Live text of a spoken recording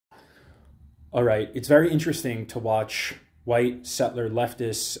All right, it's very interesting to watch white settler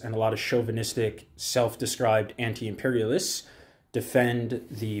leftists and a lot of chauvinistic, self-described anti-imperialists defend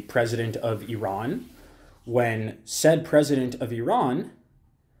the president of Iran when said president of Iran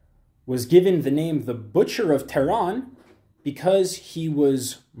was given the name the Butcher of Tehran because he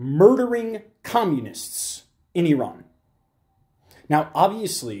was murdering communists in Iran. Now,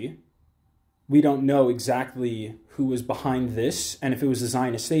 obviously, we don't know exactly who was behind this, and if it was the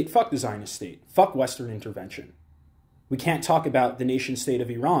Zionist state, fuck the Zionist state. Fuck Western intervention. We can't talk about the nation state of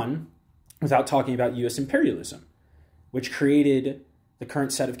Iran without talking about U.S. imperialism, which created the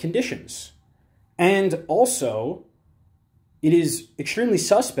current set of conditions. And also, it is extremely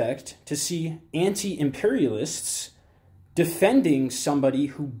suspect to see anti-imperialists defending somebody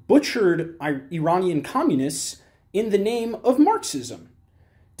who butchered Iranian communists in the name of Marxism,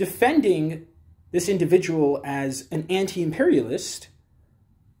 defending this individual as an anti-imperialist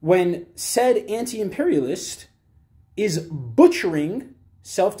when said anti-imperialist is butchering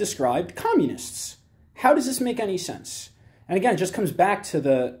self-described communists. How does this make any sense? And again, it just comes back to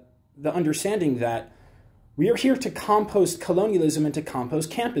the understanding that we are here to compost colonialism and to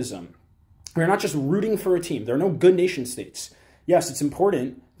compost campism. We're not just rooting for a team. There are no good nation states. Yes, it's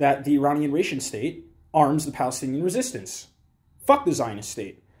important that the Iranian nation state arms the Palestinian resistance. Fuck the Zionist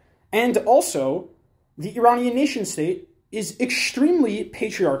state. And also, the Iranian nation state is extremely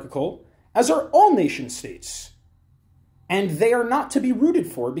patriarchal, as are all nation states. And they are not to be rooted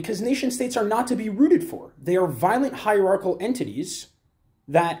for, because nation states are not to be rooted for. They are violent hierarchical entities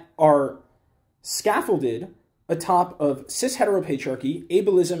that are scaffolded atop of cis-heteropatriarchy,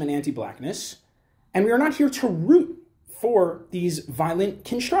 ableism, and anti-blackness. And we are not here to root for these violent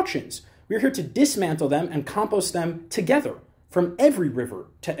constructions. We are here to dismantle them and compost them together from every river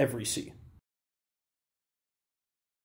to every sea.